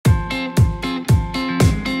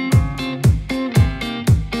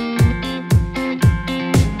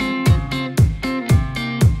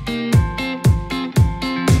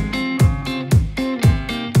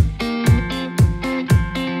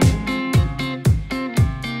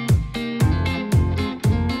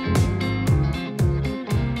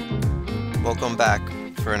back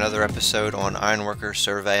for another episode on Ironworker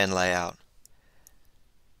Survey and Layout.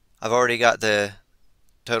 I've already got the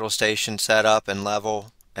total station set up and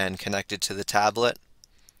level and connected to the tablet,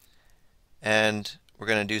 and we're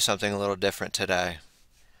going to do something a little different today.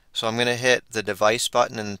 So I'm going to hit the device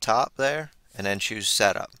button in the top there and then choose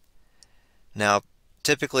setup. Now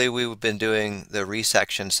typically we've been doing the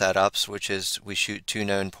resection setups, which is we shoot two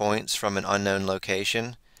known points from an unknown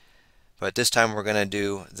location, but this time we're going to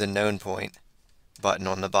do the known point button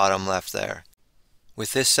on the bottom left there.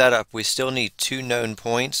 With this setup we still need two known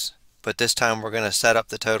points, but this time we're going to set up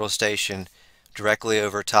the total station directly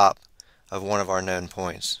over top of one of our known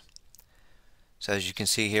points. So as you can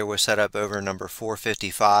see here, we're set up over number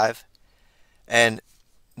 455, and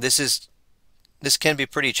this can be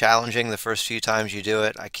pretty challenging the first few times you do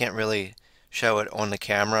it. I can't really show it on the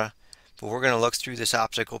camera, but we're going to look through this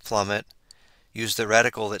optical plummet, use the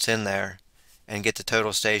reticle that's in there, and get the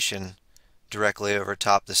total station directly over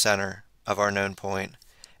top the center of our known point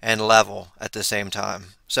and level at the same time.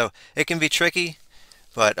 So it can be tricky,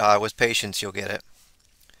 but with patience you'll get it.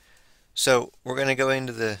 So we're going to go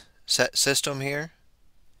into the set system here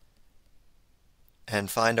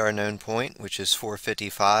and find our known point, which is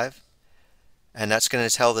 455, and that's going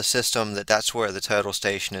to tell the system that that's where the total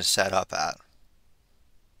station is set up at.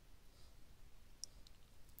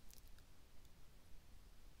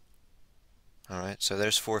 Alright, so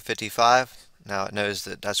there's 455. Now it knows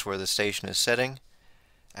that that's where the station is sitting,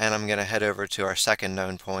 and I'm going to head over to our second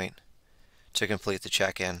known point to complete the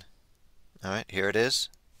check-in. Alright, here it is.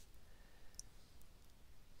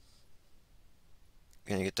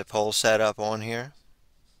 Going to get the pole set up on here,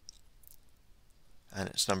 and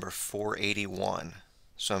it's number 481.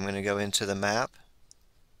 So I'm going to go into the map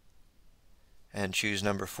and choose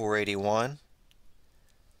number 481.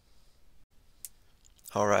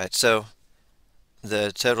 Alright, so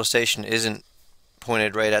the total station isn't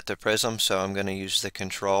pointed right at the prism, so I'm going to use the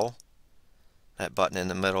control, that button in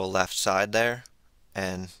the middle left side there,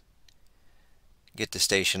 and get the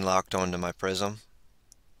station locked onto my prism.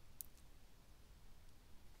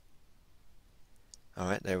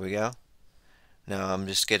 Alright, there we go. Now I'm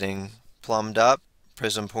just getting plumbed up,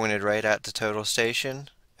 prism pointed right at the total station,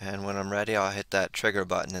 and when I'm ready I'll hit that trigger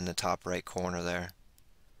button in the top right corner there.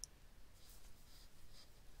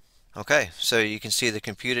 Okay, so you can see the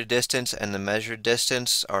computed distance and the measured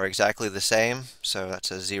distance are exactly the same, so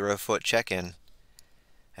that's a 0-foot check-in,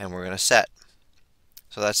 and we're going to set.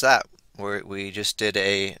 So that's that. We just did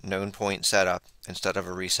a known point setup instead of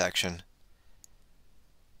a resection.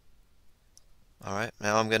 Alright,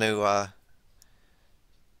 now I'm going to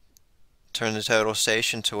turn the total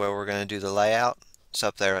station to where we're going to do the layout. It's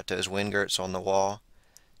up there at those wind girts on the wall.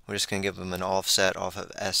 We're just going to give them an offset off of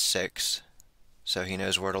S6 so he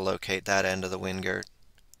knows where to locate that end of the wind girt.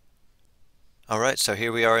 Alright, so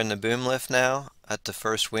here we are in the boom lift now at the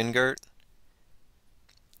first wind girt.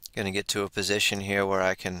 Going to get to a position here where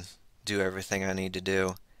I can do everything I need to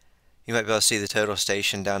do. You might be able to see the total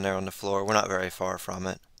station down there on the floor. We're not very far from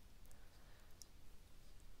it.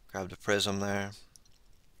 Grab the prism there.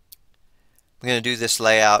 I'm going to do this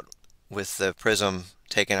layout with the prism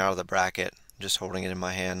taken out of the bracket, just holding it in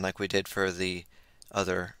my hand like we did for the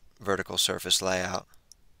other vertical surface layout.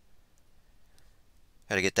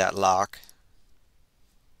 Got to get that lock.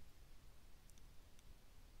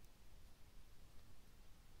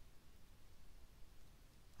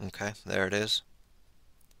 Okay, there it is.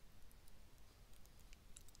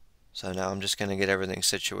 So now I'm just going to get everything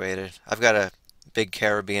situated. I've got a big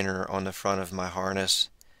carabiner on the front of my harness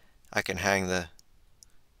I can hang the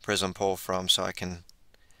prism pole from, so I can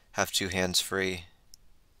have two hands free.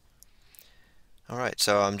 Alright,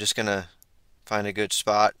 so I'm just going to find a good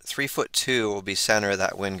spot. 3'2" will be center of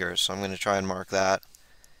that wind girt, so I'm going to try and mark that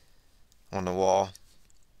on the wall.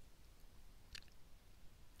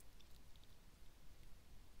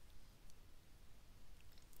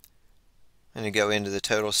 I'm going to go into the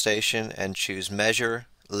total station and choose measure,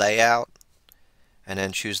 layout, and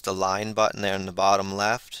then choose the line button there in the bottom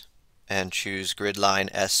left and choose grid line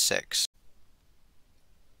S6.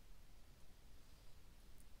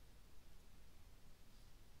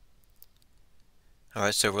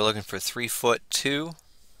 Alright, so we're looking for 3'2",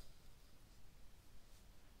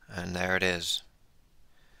 and there it is.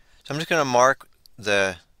 So I'm just going to mark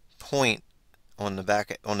the point on the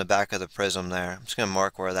back of the prism there. I'm just going to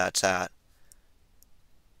mark where that's at.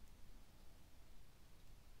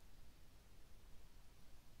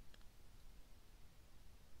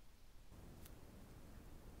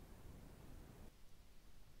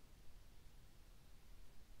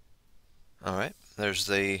 Alright, there's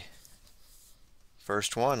the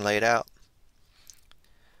first one laid out.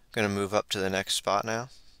 Going to move up to the next spot now.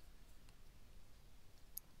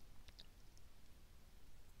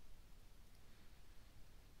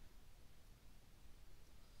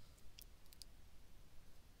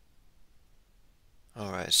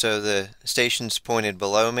 Alright, so the station's pointed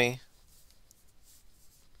below me,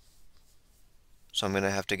 so I'm going to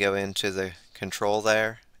have to go into the control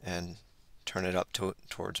there and turn it up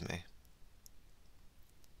towards me.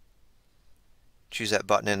 Choose that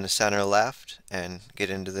button in the center left and get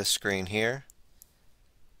into this screen here,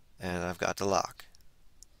 and I've got the lock.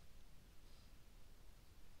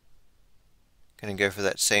 Going to go for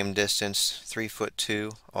that same distance,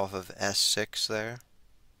 3'2" off of S6 there.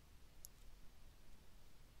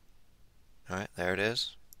 Alright, there it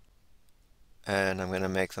is. And I'm going to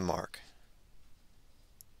make the mark.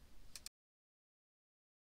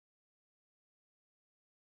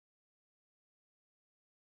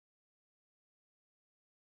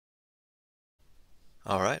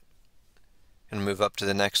 Alright, and move up to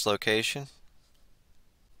the next location.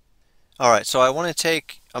 Alright, so I want to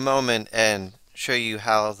take a moment and show you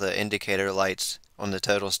how the indicator lights on the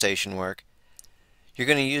total station work. You're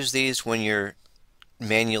going to use these when you're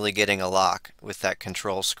manually getting a lock with that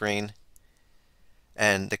control screen,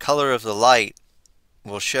 and the color of the light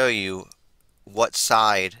will show you what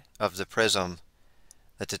side of the prism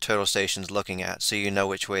that the total station is looking at, so you know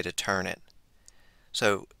which way to turn it.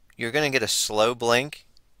 So you're going to get a slow blink,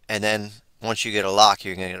 and then once you get a lock,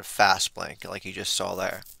 you're going to get a fast blink like you just saw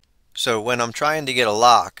there. So when I'm trying to get a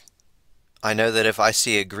lock, I know that if I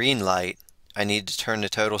see a green light, I need to turn the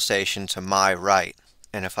total station to my right,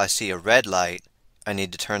 and if I see a red light, I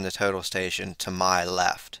need to turn the total station to my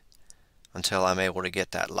left until I'm able to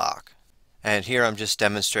get that lock. And here I'm just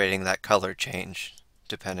demonstrating that color change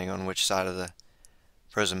depending on which side of the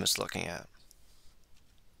prism it's looking at.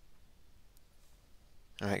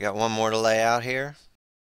 Alright, got one more to lay out here.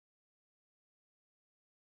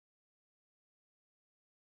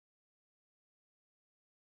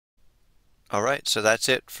 Alright, so that's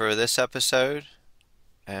it for this episode,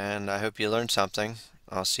 and I hope you learned something.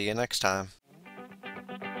 I'll see you next time.